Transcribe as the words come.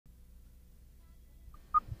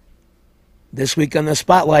This week on the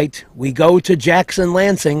Spotlight, we go to Jackson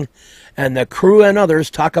Lansing, and the crew and others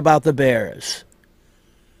talk about the Bears.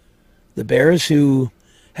 The Bears, who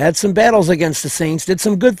had some battles against the Saints, did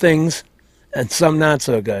some good things, and some not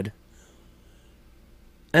so good.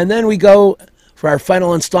 And then we go for our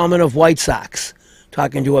final installment of White Sox,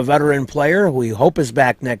 talking to a veteran player who we hope is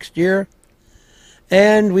back next year.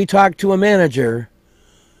 And we talk to a manager,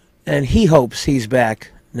 and he hopes he's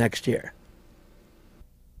back next year.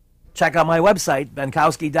 Check out my website,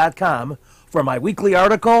 benkowski.com, for my weekly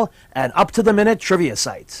article and up-to-the-minute trivia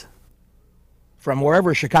sites. From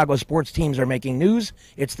wherever Chicago sports teams are making news,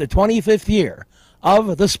 it's the 25th year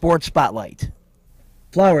of the Sports Spotlight.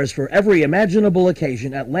 Flowers for every imaginable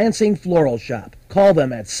occasion at Lansing Floral Shop. Call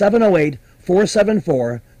them at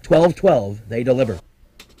 708-474-1212. They deliver.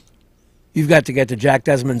 You've got to get to Jack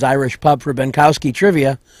Desmond's Irish Pub for Benkowski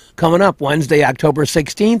Trivia coming up Wednesday, October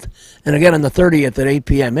 16th, and again on the 30th at 8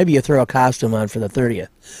 p.m. Maybe you throw a costume on for the 30th.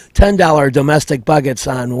 $10 domestic buckets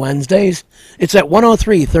on Wednesdays. It's at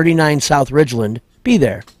 10339 South Ridgeland. Be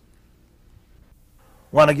there.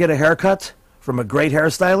 Want to get a haircut from a great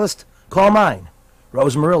hairstylist? Call mine,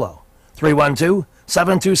 Rose Murillo,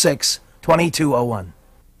 312-726-2201.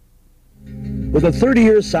 With a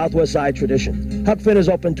 30-year Southwest Side tradition, Huck Finn is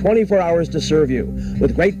open 24 hours to serve you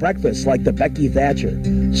with great breakfasts like the Becky Thatcher,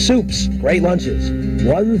 soups, great lunches,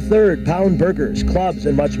 1/3 pound burgers, clubs,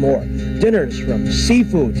 and much more. Dinners from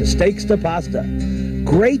seafood to steaks to pasta,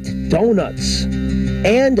 great donuts,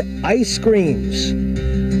 and ice creams.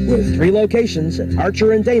 With 3 locations at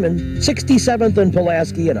Archer and Damon, 67th and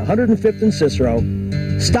Pulaski, and 105th and Cicero.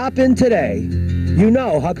 Stop in today. You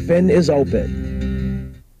know Huck Finn is open.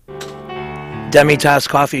 Demitas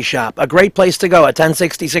Coffee Shop, a great place to go at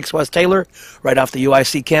 1066 West Taylor, right off the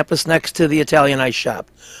UIC campus next to the Italian Ice Shop.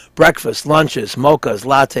 Breakfast, lunches, mochas,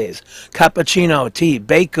 lattes, cappuccino, tea,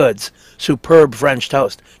 baked goods, superb French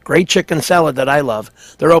toast, great chicken salad that I love.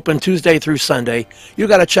 They're open Tuesday through Sunday. You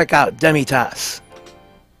got to check out Demitas.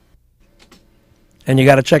 And you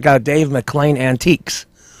got to check out Dave McLean Antiques.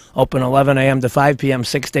 Open 11 a.m. to 5 p.m.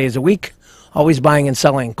 6 days a week. Always buying and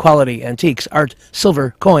selling quality antiques, art,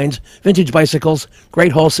 silver, coins, vintage bicycles,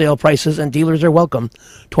 great wholesale prices, and dealers are welcome.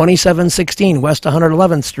 2716 West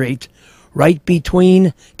 111th Street, right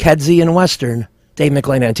between Kedzie and Western. Dave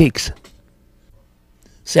McLean Antiques.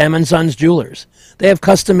 Sam & Sons Jewelers. They have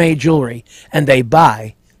custom-made jewelry, and they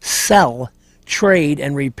buy, sell, trade,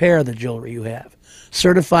 and repair the jewelry you have.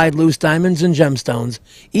 Certified loose diamonds and gemstones,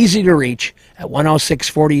 easy to reach at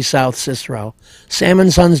 10640 South Cicero. Sam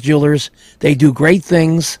 & Sons Jewelers, they do great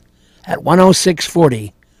things at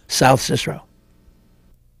 10640 South Cicero.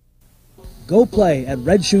 Go play at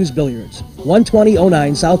Red Shoes Billiards,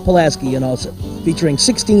 12009 South Pulaski in Alsip, featuring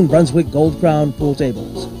 16 Brunswick Gold Crown pool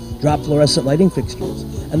tables, drop fluorescent lighting fixtures,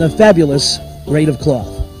 and the fabulous Grade of Cloth.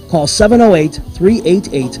 Call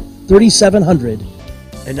 708-388-3700.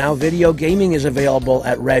 And now video gaming is available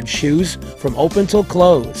at Red Shoes from open till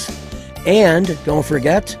close. And don't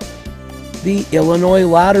forget, the Illinois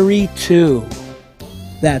Lottery, too.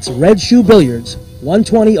 That's Red Shoe Billiards,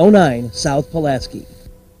 12009 South Pulaski.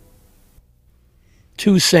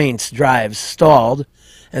 2 Saints drives stalled,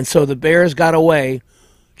 and so the Bears got away,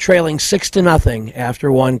 trailing 6-0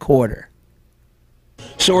 after 1 quarter.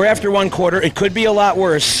 So we're after 1 quarter. It could be a lot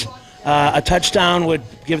worse. A touchdown would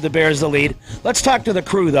give the Bears the lead. Let's talk to the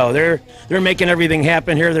crew, though. They're making everything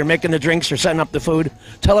happen here. They're making the drinks. They're setting up the food.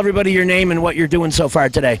 Tell everybody your name and what you're doing so far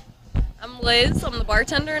today. I'm Liz. I'm the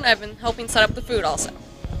bartender, and I've been helping set up the food also.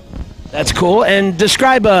 That's cool. And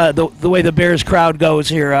describe the way the Bears crowd goes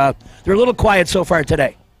here. They're a little quiet so far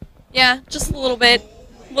today. Yeah, just a little bit.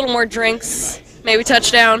 A little more drinks, maybe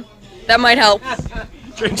touchdown. That might help.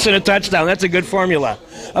 Drinks and a touchdown. That's a good formula.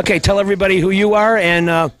 Okay, tell everybody who you are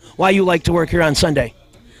and why you like to work here on Sunday.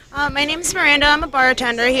 My name's Miranda. I'm a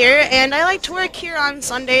bartender here, and I like to work here on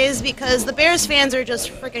Sundays because the Bears fans are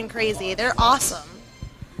just freaking crazy. They're awesome.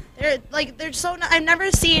 They're so. I've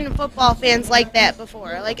never seen football fans like that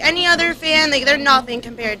before. Like any other fan, they're nothing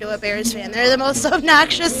compared to a Bears fan. They're the most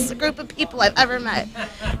obnoxious group of people I've ever met,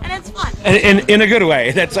 and it's fun. In a good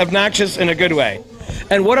way. That's obnoxious in a good way.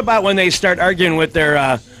 And what about when they start arguing with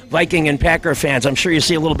their Viking and Packer fans? I'm sure you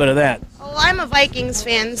see a little bit of that. Oh, I'm a Vikings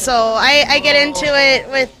fan, so I get into it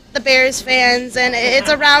with the Bears fans, and it's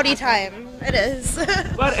a rowdy time. It is.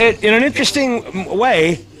 But in an interesting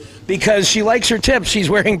way, because she likes her tips, she's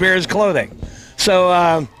wearing Bears clothing.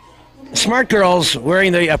 So smart girls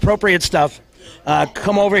wearing the appropriate stuff,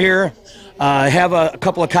 come over here, have a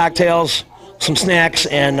couple of cocktails, some snacks,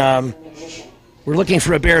 and we're looking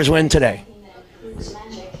for a Bears win today.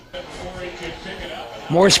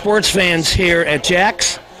 More sports fans here at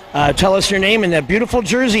Jack's. Tell us your name and that beautiful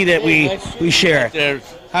jersey that we share. There.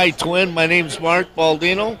 Hi, Twin. My name's Mark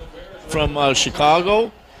Baldino from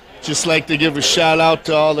Chicago. Just like to give a shout out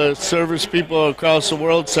to all the service people across the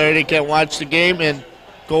world. Sorry they can't watch the game, and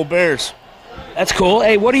go Bears. That's cool.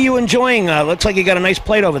 Hey, what are you enjoying? Looks like you got a nice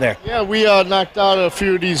plate over there. Yeah, we knocked out a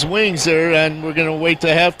few of these wings there, and we're going to wait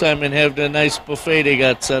till halftime and have the nice buffet they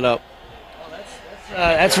got set up.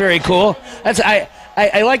 That's very cool.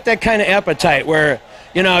 I like that kind of appetite where,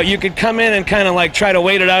 you know, you could come in and kind of like try to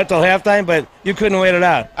wait it out till halftime, but you couldn't wait it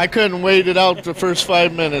out. I couldn't wait it out the first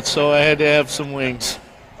 5 minutes, so I had to have some wings.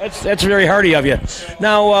 That's very hearty of you.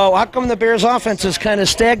 Now, how come the Bears' offense is kind of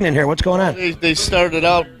stagnant here? What's going on? They started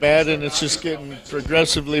out bad, and it's just getting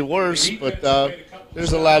progressively worse, but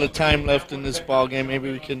there's a lot of time left in this ball game.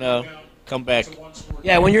 Maybe we can come back.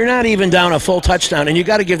 Yeah, when you're not even down a full touchdown, and you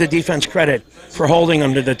got to give the defense credit for holding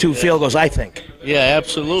them to the 2 field goals, I think. Yeah,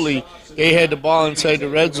 absolutely. They had the ball inside the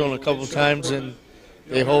red zone a couple times, and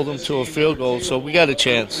they hold them to a field goal, so we got a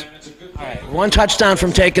chance. All right, 1 touchdown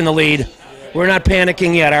from taking the lead. We're not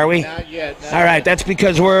panicking yet, are we? Not yet. All right, that's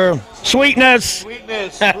because we're sweetness.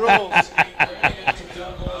 Sweetness rules.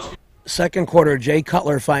 Second quarter, Jay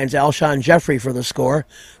Cutler finds Alshon Jeffrey for the score.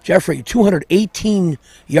 Jeffrey, 218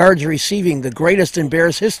 yards receiving, the greatest in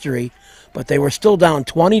Bears history, but they were still down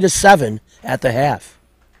 20-7 at the half.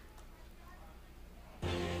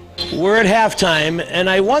 We're at halftime, and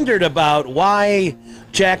I wondered about why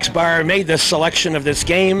Jack's Bar made this selection of this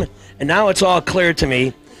game, and now it's all clear to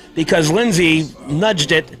me because Lindsay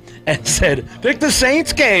nudged it and said, pick the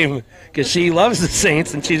Saints game, because she loves the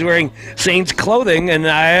Saints and she's wearing Saints clothing. And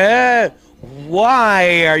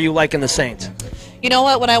why are you liking the Saints? You know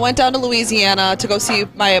what? When I went down to Louisiana to go see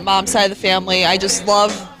my mom's side of the family, I just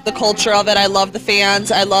love the culture of it. I love the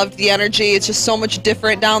fans. I loved the energy. It's just so much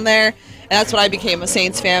different down there. And that's when I became a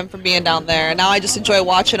Saints fan from being down there. And now I just enjoy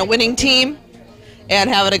watching a winning team and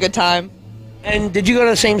having a good time. And did you go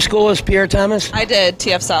to the same school as Pierre Thomas? I did,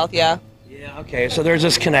 TF South, yeah. Yeah, okay, so there's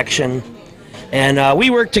this connection. And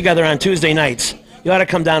we work together on Tuesday nights. You ought to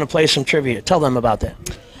come down and play some trivia. Tell them about that.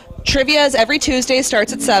 Trivia is every Tuesday,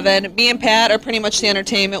 starts at 7. Me and Pat are pretty much the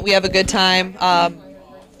entertainment. We have a good time.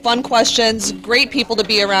 Fun questions, great people to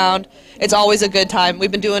be around. It's always a good time.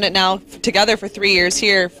 We've been doing it now together for 3 years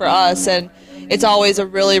here for us, and it's always a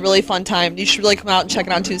really, really fun time. You should really come out and check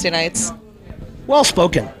it on Tuesday nights. Well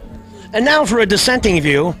spoken. And now for a dissenting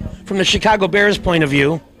view, from the Chicago Bears point of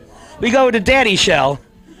view, we go to Daddy Shell,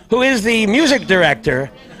 who is the music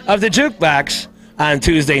director of the Jukebox on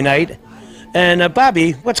Tuesday night. And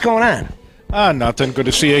Bobby, what's going on? Nothing. Good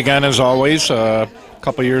to see you again, as always. A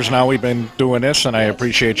couple years now we've been doing this, and I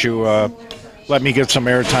appreciate you letting me get some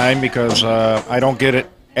airtime because I don't get it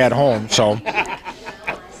at home. So.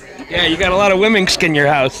 Yeah, you got a lot of Wimminsk in your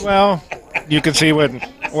house. Well, you can see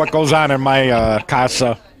what goes on in my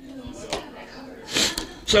casa.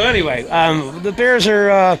 So anyway, the Bears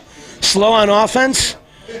are slow on offense,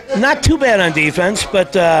 not too bad on defense,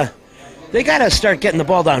 but they got to start getting the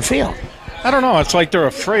ball downfield. I don't know. It's like they're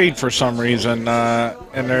afraid for some reason,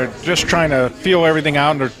 and they're just trying to feel everything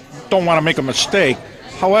out and don't want to make a mistake.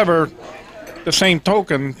 However, the same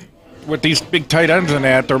token, with these big tight ends in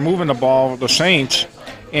that, they're moving the ball, the Saints,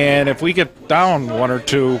 and if we get down 1 or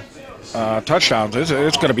 2 touchdowns,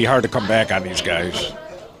 it's going to be hard to come back on these guys.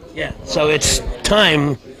 Yeah, so it's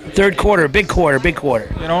time, third quarter, big quarter.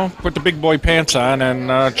 You know, put the big boy pants on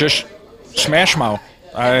and just smash them out.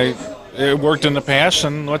 It worked in the past,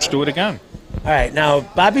 and let's do it again. All right, now,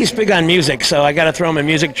 Bobby's big on music, so I got to throw him a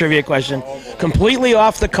music trivia question. Completely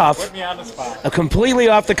off the cuff. Put me on the spot. Completely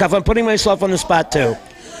off the cuff. I'm putting myself on the spot, too.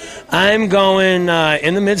 I'm going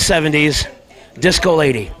in the mid-'70s, Disco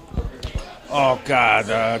Lady. Oh,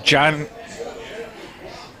 God. John.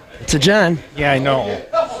 It's a John. Yeah, I know.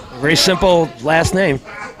 Very simple last name.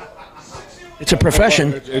 It's a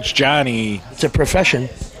profession. It's Johnny. It's a profession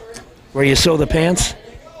where you sew the pants.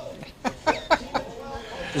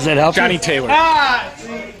 Does that help? Johnny you? Taylor.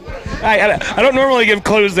 I don't normally give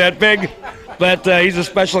clues that big, but he's a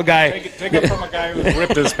special guy. Take it from a guy who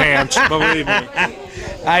ripped his pants. Believe me.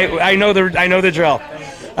 I know the drill.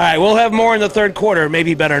 All right, we'll have more in the third quarter.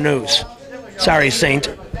 Maybe better news. Sorry, Saint.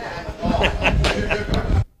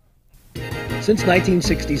 Since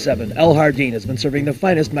 1967, El Jardín has been serving the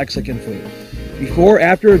finest Mexican food. Before,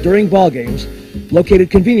 after, or during ball games,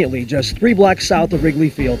 located conveniently just 3 blocks south of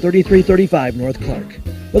Wrigley Field, 3335 North Clark.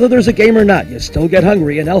 Whether there's a game or not, you still get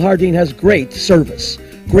hungry, and El Jardín has great service,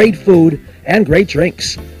 great food, and great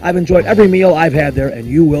drinks. I've enjoyed every meal I've had there, and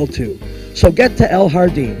you will too. So get to El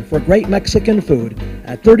Jardín for great Mexican food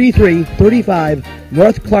at 3335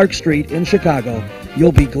 North Clark Street in Chicago.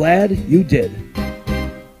 You'll be glad you did.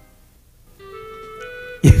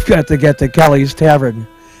 You've got to get to Kelly's Tavern.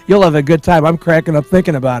 You'll have a good time. I'm cracking up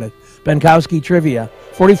thinking about it. Benkowski Trivia,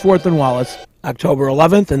 44th and Wallace, October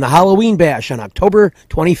 11th, and the Halloween Bash on October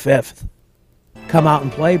 25th. Come out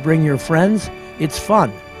and play. Bring your friends. It's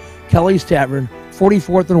fun. Kelly's Tavern,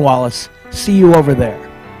 44th and Wallace. See you over there.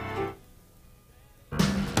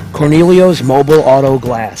 Cornelio's Mobile Auto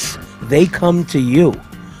Glass. They come to you.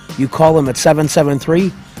 You call them at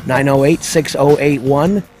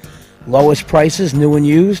 773-908-6081. Lowest prices, new and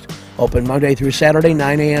used. Open Monday through Saturday,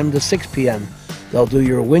 9 a.m. to 6 p.m. They'll do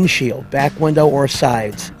your windshield, back window, or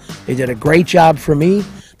sides. They did a great job for me.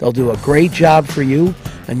 They'll do a great job for you,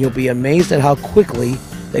 and you'll be amazed at how quickly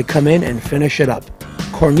they come in and finish it up.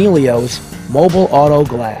 Cornelio's Mobile Auto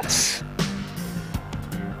Glass.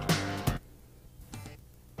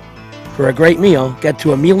 For a great meal, get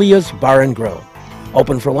to Amelia's Bar and Grill.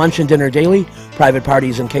 Open for lunch and dinner daily, private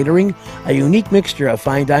parties and catering, a unique mixture of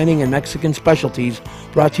fine dining and Mexican specialties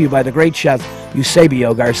brought to you by the great chef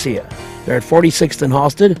Eusebio Garcia. They're at 46th and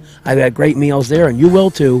Halsted. I've had great meals there, and you will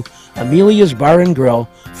too. Amelia's Bar and Grill,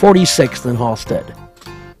 46th and Halsted.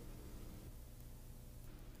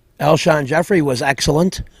 Alshon Jeffrey was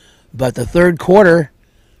excellent, but the third quarter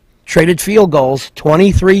traded field goals,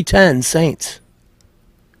 23-10 Saints.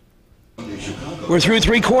 We're through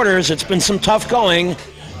three quarters. It's been some tough going.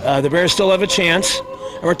 The Bears still have a chance.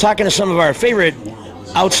 And we're talking to some of our favorite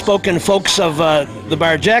outspoken folks of the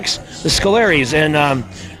Bar Jacks, the Scolaris. And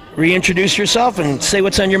reintroduce yourself and say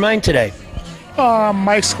what's on your mind today.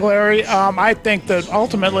 Mike Scolari. I think that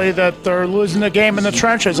ultimately that they're losing the game in the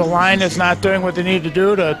trenches. The line is not doing what they need to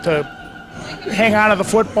do to hang on to the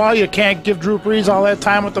football. You can't give Drew Brees all that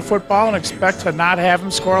time with the football and expect to not have him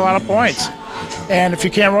score a lot of points. And if you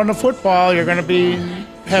can't run the football, you're going to be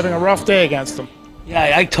having a rough day against them.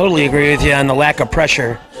 Yeah, I totally agree with you on the lack of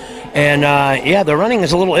pressure. And, yeah, the running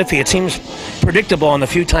is a little iffy. It seems predictable on the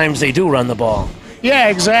few times they do run the ball. Yeah,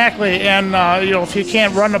 exactly. And, if you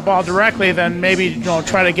can't run the ball directly, then maybe,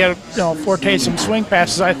 try to get, Forte some swing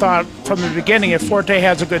passes. I thought from the beginning, if Forte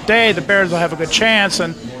has a good day, the Bears will have a good chance,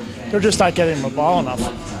 and they're just not getting him the ball enough.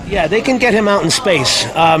 Yeah, they can get him out in space.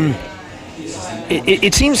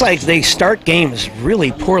 It seems like they start games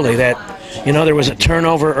really poorly. That, there was a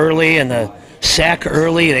turnover early and a sack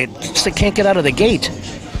early. They can't get out of the gate.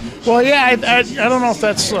 Well, yeah, I don't know if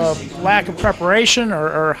that's lack of preparation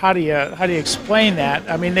or how do you explain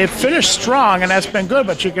that? I mean, they've finished strong and that's been good,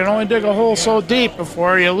 but you can only dig a hole so deep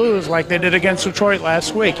before you lose, like they did against Detroit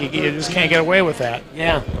last week. You just can't get away with that.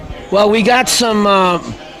 Yeah. Well, we got some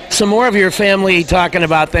more of your family talking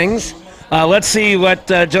about things. Let's see what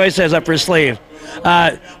Joyce has up her sleeve.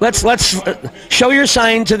 Let's show your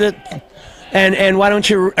sign to the, and why don't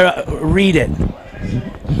you read it?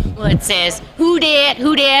 Well, it says, who dat,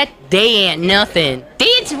 they ain't nothing.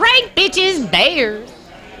 That's right, bitches, Bears.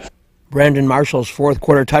 Brandon Marshall's fourth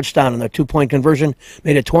quarter touchdown and the two-point conversion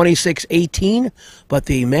made it 26-18, but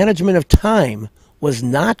the management of time was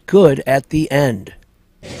not good at the end.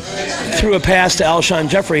 Threw a pass to Alshon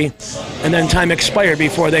Jeffrey, and then time expired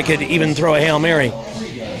before they could even throw a Hail Mary.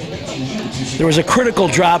 There was a critical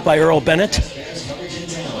drop by Earl Bennett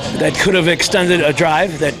that could have extended a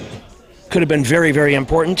drive that could have been very, very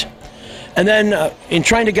important. And then in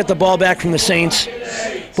trying to get the ball back from the Saints,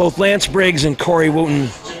 both Lance Briggs and Corey Wooten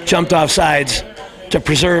jumped off sides to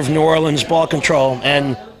preserve New Orleans ball control.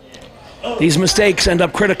 And these mistakes end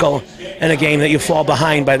up critical in a game that you fall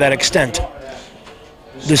behind by that extent.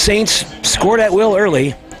 The Saints scored at will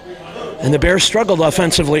early, and the Bears struggled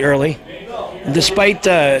offensively early. And despite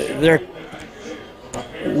their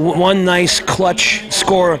one nice clutch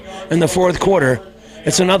score in the fourth quarter,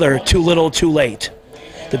 it's another too little, too late.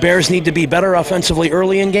 The Bears need to be better offensively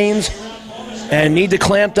early in games and need to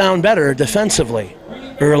clamp down better defensively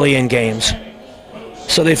early in games.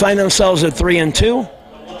 So they find themselves at 3-2,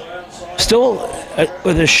 still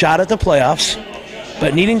with a shot at the playoffs,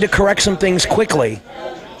 but needing to correct some things quickly,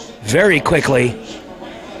 very quickly,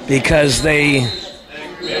 because they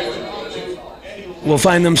will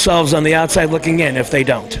find themselves on the outside looking in if they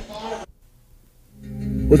don't.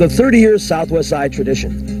 With a 30-year Southwest Side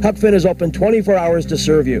tradition, Huck Finn is open 24 hours to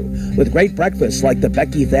serve you with great breakfasts like the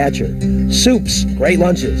Becky Thatcher, soups, great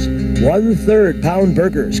lunches, 1/3 pound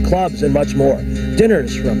burgers, clubs, and much more.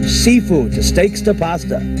 Dinners from seafood to steaks to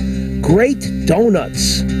pasta, great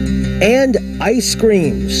donuts, and ice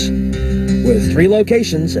creams. With 3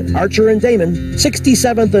 locations at Archer and Damon,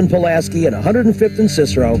 67th and Pulaski, and 105th and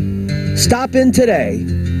Cicero. Stop in today.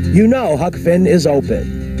 You know Huck Finn is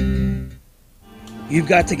open. You've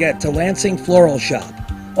got to get to Lansing Floral Shop.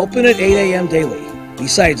 Open at 8 a.m. daily.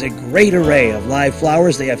 Besides a great array of live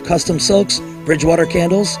flowers, they have custom silks, Bridgewater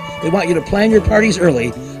Candles, they want you to plan your parties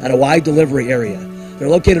early at a wide delivery area. They're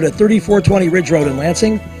located at 3420 Ridge Road in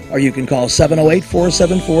Lansing, or you can call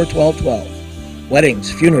 708-474-1212.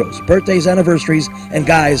 Weddings, funerals, birthdays, anniversaries, and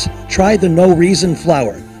guys, try the No Reason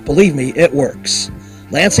flower. Believe me, it works.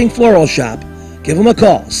 Lansing Floral Shop. Give them a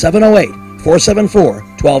call,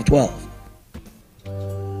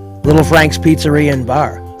 708-474-1212. Little Frank's Pizzeria and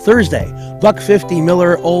Bar, Thursday, $1.50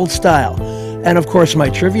 Miller Old Style. And of course, my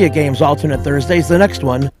trivia games alternate Thursdays. The next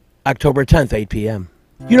one, October 10th, 8 p.m.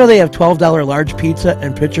 You know they have $12 large pizza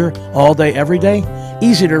and pitcher all day, every day?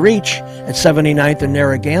 Easy to reach at 79th and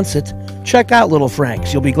Narragansett. Check out Little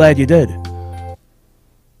Frank's. You'll be glad you did.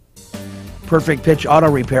 Perfect Pitch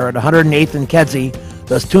Auto Repair at 108th and Kedzie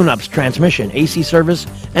does tune-ups, transmission, AC service,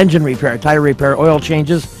 engine repair, tire repair, oil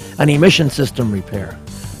changes, and emission system repair.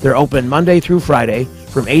 They're open Monday through Friday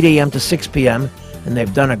from 8 a.m. to 6 p.m., and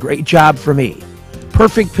they've done a great job for me.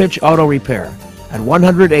 Perfect Pitch Auto Repair at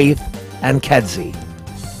 108th and Kedzie.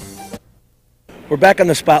 We're back on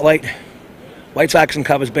the spotlight. White Sox and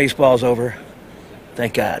Cubs baseball is over.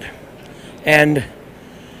 Thank God. And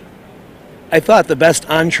I thought the best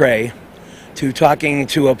entree to talking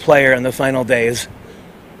to a player in the final days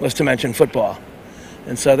was to mention football.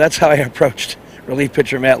 And so that's how I approached relief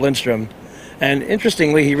pitcher Matt Lindstrom. And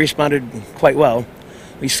interestingly, he responded quite well.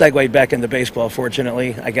 We segued back into baseball,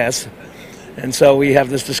 fortunately, I guess. And so we have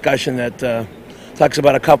this discussion that talks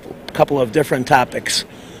about a couple of different topics.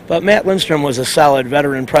 But Matt Lindstrom was a solid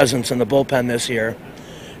veteran presence in the bullpen this year.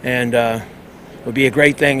 And it would be a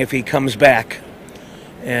great thing if he comes back.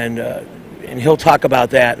 And he'll talk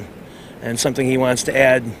about that and something he wants to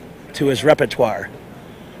add to his repertoire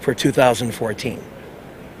for 2014.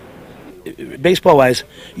 Baseball-wise,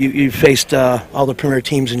 you faced all the premier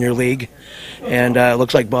teams in your league, and it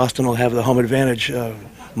looks like Boston will have the home advantage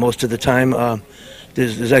most of the time.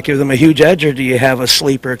 Does that give them a huge edge, or do you have a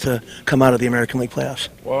sleeper to come out of the American League playoffs?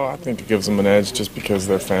 Well, I think it gives them an edge just because of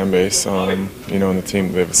their fan base, and the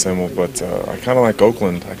team they've assembled. But I kind of like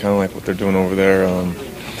Oakland. I kind of like what they're doing over there.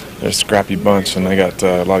 They're a scrappy bunch, and they got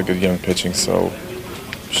a lot of good young pitching, so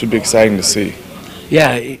should be exciting to see.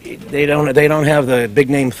 Yeah, they don't have the big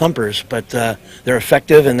name thumpers, but they're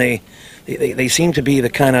effective, and they seem to be the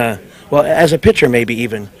kind of, well, as a pitcher maybe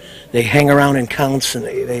even, they hang around in counts and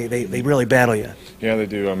they really battle you. Yeah, they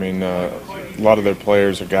do. I mean, a lot of their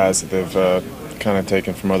players are guys that they've kind of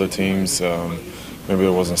taken from other teams. Maybe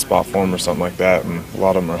there wasn't a spot for them or something like that, and a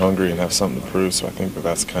lot of them are hungry and have something to prove. So I think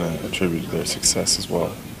that's kind of attributed to their success as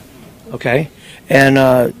well. Okay, and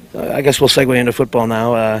I guess we'll segue into football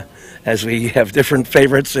now. As we have different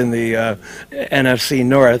favorites in the NFC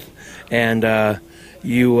North, and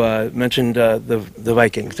you mentioned the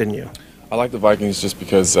Vikings, didn't you? I like the Vikings just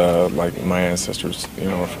because, like, my ancestors,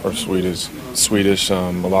 are Swedish.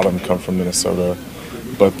 A lot of them come from Minnesota,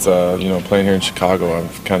 but playing here in Chicago,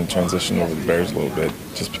 I've kind of transitioned over the Bears a little bit,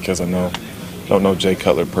 just because I don't know Jay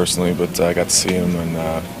Cutler personally, but I got to see him and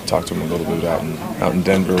talk to him a little bit out in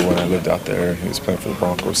Denver when I lived out there. He was playing for the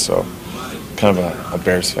Broncos, so kind of a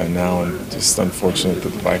Bears fan now, and just unfortunate that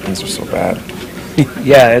the Vikings are so bad.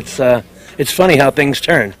 Yeah, it's funny how things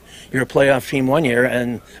turn. You're a playoff team one year,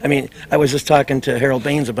 and I mean, I was just talking to Harold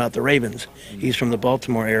Baines about the Ravens. He's from the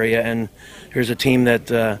Baltimore area, and here's a team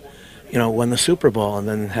that won the Super Bowl and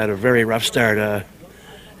then had a very rough start. I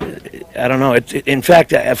don't know. In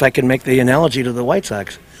fact, if I can make the analogy to the White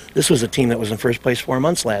Sox, this was a team that was in first place 4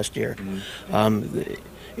 months last year.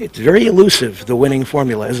 It's very elusive, the winning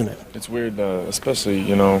formula, isn't it? It's weird, especially,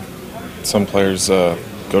 some players go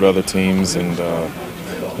to other teams and,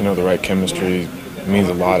 the right chemistry means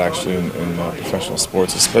a lot, actually, in professional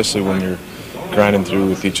sports, especially when you're grinding through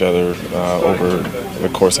with each other over the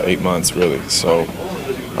course of 8 months, really. So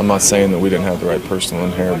I'm not saying that we didn't have the right personnel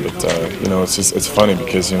in here, but, it's funny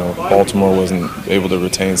because, Baltimore wasn't able to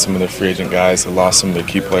retain some of their free agent guys. They lost some of their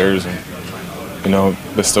key players, and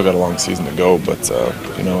they still got a long season to go, but,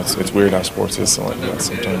 it's weird how sports is like that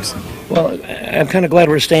sometimes. Well, I'm kind of glad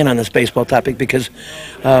we're staying on this baseball topic because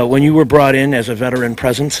when you were brought in as a veteran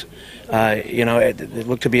presence, it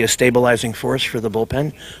looked to be a stabilizing force for the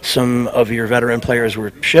bullpen. Some of your veteran players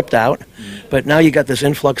were shipped out, but now you got this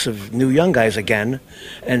influx of new young guys again,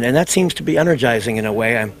 and that seems to be energizing in a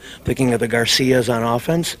way. I'm thinking of the Garcias on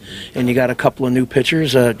offense, and you got a couple of new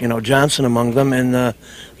pitchers, Johnson among them, and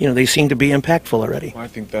they seem to be impactful already. I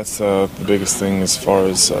think that's the biggest thing as far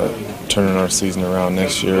as turning our season around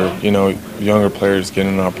next year. Younger players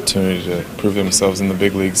getting an opportunity to prove themselves in the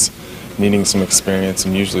big leagues, needing some experience,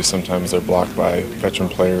 and usually sometimes they're blocked by veteran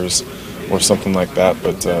players or something like that.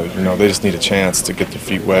 But they just need a chance to get their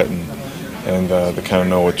feet wet and and they kind of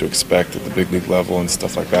know what to expect at the big league level and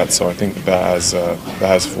stuff like that. So I think that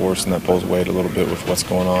has force and that pulls weight a little bit with what's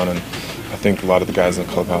going on. And I think a lot of the guys in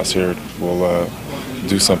the clubhouse here will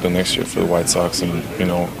do something next year for the White Sox, and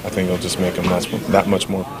I think it'll just make them that much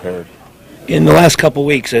more prepared. In the last couple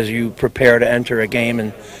weeks, as you prepare to enter a game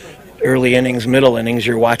and early innings, middle innings,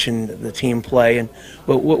 you're watching the team play, and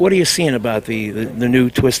what are you seeing about the new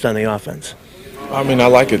twist on the offense? I mean, I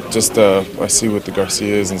like it. Just I see with the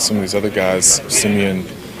Garcias and some of these other guys, Simeon,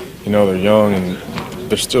 they're young and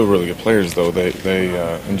they're still really good players, though. They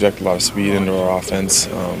inject a lot of speed into our offense,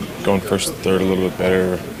 going first to third a little bit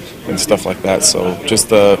better and stuff like that. So just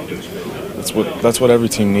that's what every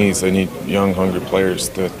team needs. They need young, hungry players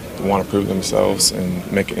that want to prove themselves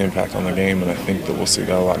and make an impact on the game, and I think that we'll see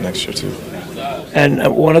that a lot next year too.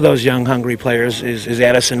 And one of those young, hungry players is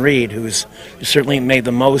Addison Reed, who's certainly made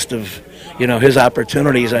the most of his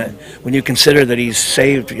opportunities. When you consider that he's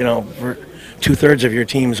saved for 2/3 of your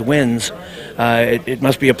team's wins, it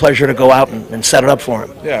must be a pleasure to go out and set it up for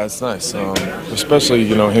him. Yeah, it's nice, especially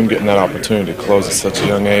him getting that opportunity to close at such a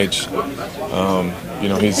young age.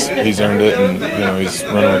 He's earned it, and he's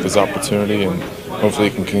running with his opportunity, and hopefully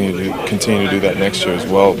he can continue to do that next year as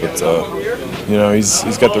well. But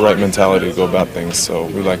he's got the right mentality to go about things, so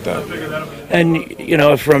we like that.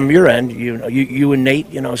 And from your end, you and Nate,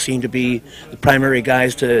 seem to be the primary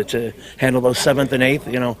guys to handle those 7th and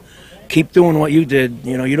 8th. Keep doing what you did.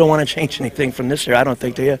 You don't want to change anything from this year, I don't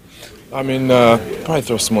think, do you? I mean, probably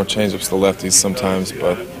throw some more changeups to lefties sometimes,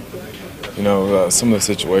 but some of the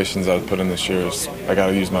situations I would put in this year is I got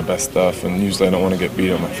to use my best stuff, and usually I don't want to get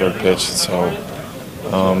beat on my 3rd pitch. So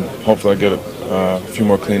hopefully I get a few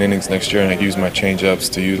more clean innings next year, and I use my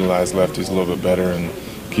changeups to utilize lefties a little bit better and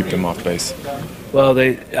keep them off base. Well,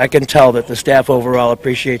 I can tell that the staff overall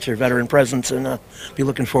appreciates your veteran presence, and be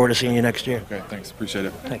looking forward to seeing you next year. Okay, thanks. Appreciate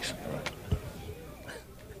it. Thanks.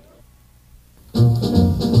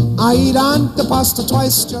 I eat on the pasta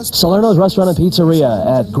twice just... Salerno's Restaurant and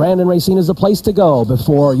Pizzeria at Grand and Racine is the place to go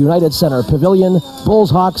before United Center Pavilion,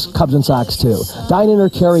 Bulls, Hawks, Cubs, and Sox too. Dine in or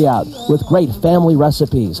carry out with great family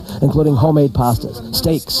recipes, including homemade pastas,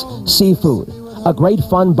 steaks, seafood, a great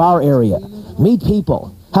fun bar area. Meet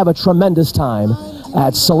people. Have a tremendous time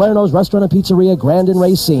at Salerno's Restaurant and Pizzeria, Grand and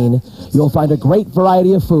Racine. You'll find a great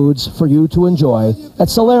variety of foods for you to enjoy at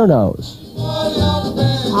Salerno's.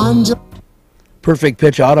 Perfect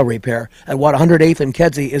Pitch Auto Repair at 108th and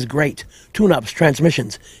Kedzie is great. Tune-ups,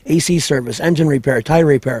 transmissions, AC service, engine repair, tire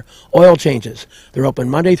repair, oil changes. They're open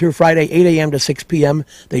Monday through Friday, 8 a.m. to 6 p.m.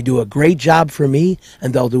 They do a great job for me,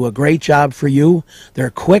 and they'll do a great job for you. They're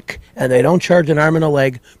quick, and they don't charge an arm and a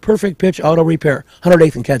leg. Perfect Pitch Auto Repair,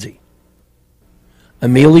 108th and Kedzie.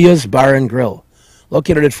 Amelia's Bar and Grill,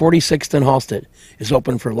 located at 46th and Halsted, is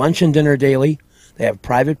open for lunch and dinner daily. They have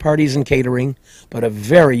private parties and catering, but a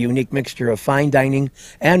very unique mixture of fine dining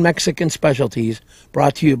and Mexican specialties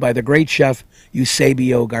brought to you by the great chef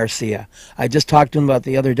Eusebio Garcia. I just talked to him about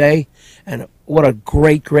the other day, and what a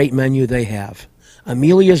great, great menu they have.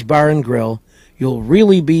 Amelia's Bar and Grill. You'll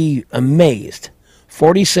really be amazed.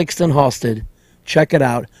 46th and Halsted. Check it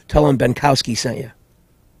out. Tell them Benkowski sent you.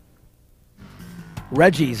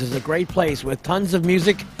 Reggie's is a great place with tons of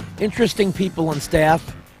music, interesting people and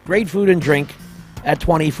staff, great food and drink at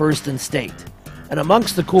 21st and State. And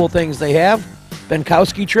amongst the cool things they have,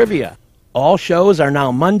 Benkowski Trivia. All shows are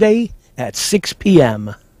now Monday at 6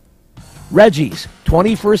 p.m. Reggie's,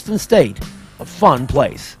 21st and State, a fun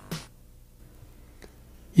place.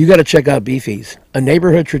 You got to check out Beefy's, a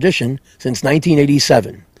neighborhood tradition since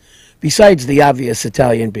 1987. Besides the obvious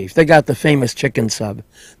Italian beef, they got the famous chicken sub.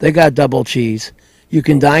 They got double cheese. You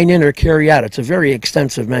can dine in or carry out. It's a very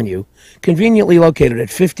extensive menu. Conveniently located at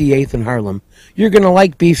 58th and Harlem. You're going to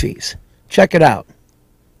like Beefy's. Check it out.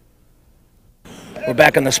 We're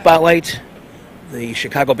back in the spotlight. The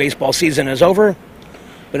Chicago baseball season is over,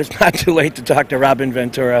 but it's not too late to talk to Robin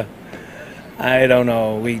Ventura. I don't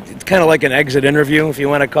know. It's kind of like an exit interview, if you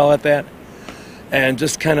want to call it that. And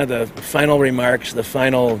just kind of the final remarks, the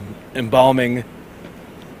final embalming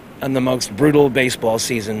on the most brutal baseball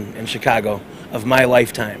season in Chicago of my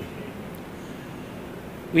lifetime.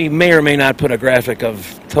 We may or may not put a graphic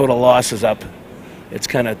of total losses up. It's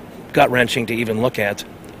kind of gut-wrenching to even look at.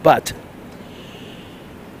 But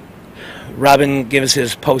Robin gives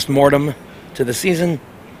his post-mortem to the season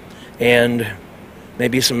and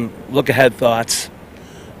maybe some look-ahead thoughts,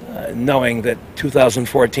 knowing that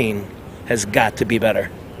 2014 has got to be better.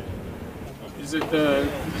 Is it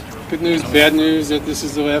good news, bad news that this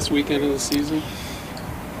is the last weekend of the season?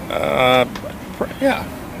 Yeah.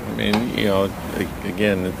 I mean,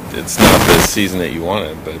 again, it's not the season that you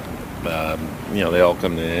wanted, but You know, they all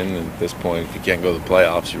come in, and at this point, if you can't go to the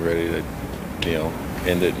playoffs, you're ready to, you know,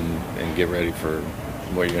 end it and get ready for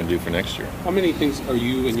what you're going to do for next year. How many things are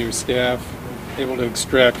you and your staff able to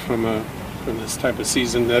extract from this type of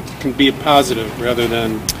season that can be a positive rather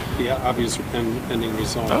than the obvious ending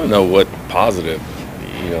result? I don't know what positive.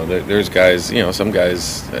 You know, there's guys, you know, some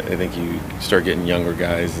guys, I think you start getting younger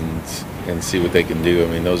guys and see what they can do. I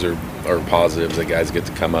mean, those are positives that guys get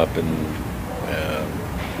to come up and,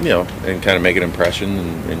 you know, and kind of make an impression,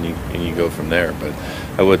 and you go from there. But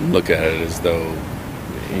I wouldn't look at it as though,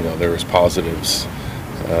 you know, there was positives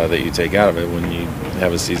that you take out of it when you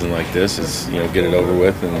have a season like this, is, you know, get it over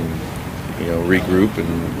with and, you know, regroup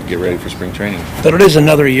and get ready for spring training. But it is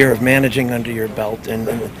another year of managing under your belt,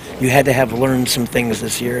 and you had to have learned some things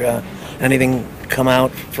this year. Anything come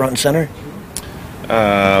out front and center?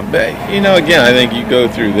 But, you know, again, I think you go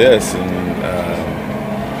through this, and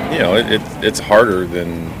you know, it's harder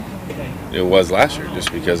than it was last year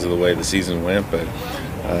just because of the way the season went. But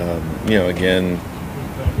you know, again,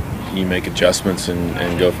 you make adjustments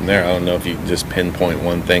and go from there. I don't know if you just pinpoint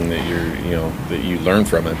one thing that that you learn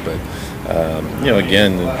from it, but you know,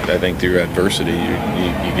 again, I think through adversity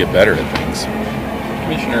you get better at things.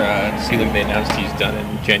 Commissioner Seelig, they announced he's done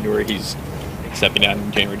in January. He's stepping down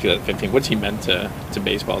in January 2015. What's he meant to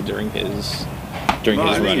baseball during his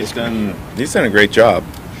run? He's done a great job.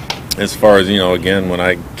 As far as, you know, again, when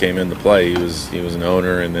I came into play, he was an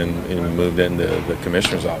owner, and then he moved into the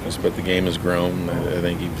commissioner's office. But the game has grown. I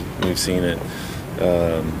think we've seen it,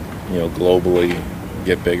 you know, globally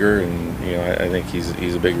get bigger, and you know, I think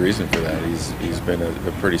he's a big reason for that. He's been a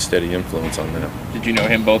pretty steady influence on that. Did you know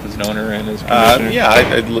him both as an owner and as commissioner?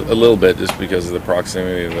 Yeah, a little bit, just because of the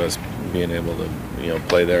proximity of us being able to, you know,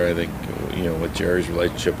 play there. I think, you know, with Jerry's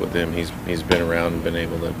relationship with him, he's been around and been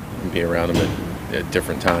able to be around him at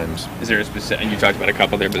different times. Is there a specific, you talked about a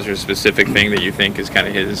couple there, but is there a specific thing that you think is kind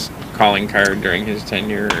of his calling card during his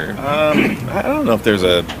tenure? Or? I don't know if there's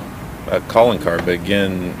a calling card, but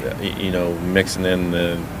again, you know, mixing in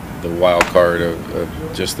the wild card of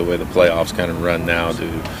just the way the playoffs kind of run now to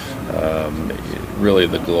really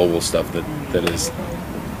the global stuff that is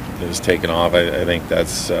taken off. I think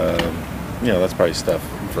that's you know, that's probably stuff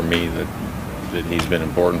for me that he's been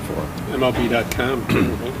important for. MLB.com.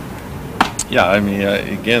 Yeah, I mean,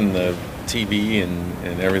 again, the TV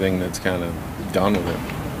and everything that's kind of gone with it.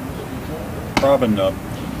 Robin,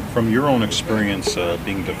 from your own experience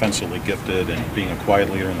being defensively gifted and being a quiet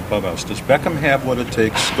leader in the clubhouse, does Beckham have what it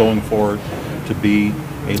takes going forward to be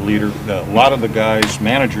a leader? A lot of the guys,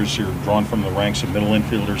 managers, are drawn from the ranks of middle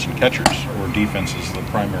infielders and catchers, where defense is the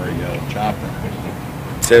primary job.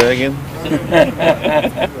 Say that again?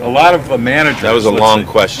 A lot of managers. That was a long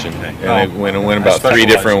question, and it went about three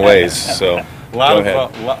different ways. So a lot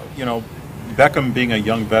of you know, Beckham being a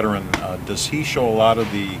young veteran, does he show a lot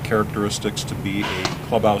of the characteristics to be a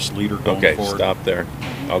clubhouse leader going forward? Okay, stop there.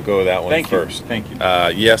 I'll go with that one first. Thank you.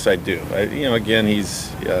 Yes, I do. You know, again,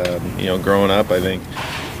 he's you know, growing up, I think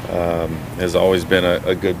has always been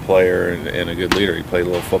a good player and a good leader. He played a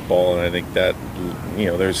little football, and I think that, you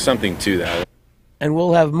know, there's something to that. And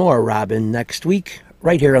we'll have more Robin next week,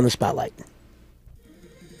 right here on the Spotlight.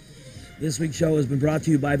 This week's show has been brought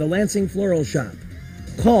to you by the Lansing Floral Shop.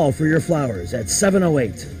 Call for your flowers at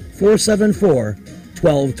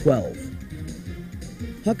 708-474-1212.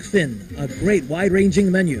 Huck Finn, a great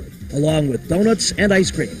wide-ranging menu, along with donuts and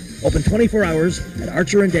ice cream. Open 24 hours at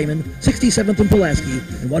Archer and Damon, 67th and Pulaski,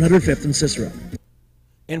 and 105th and Cicero.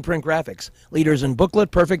 Imprint Graphics, leaders in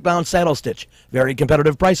booklet, perfect bound saddle stitch. Very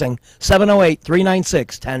competitive pricing,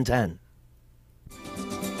 708-396-1010.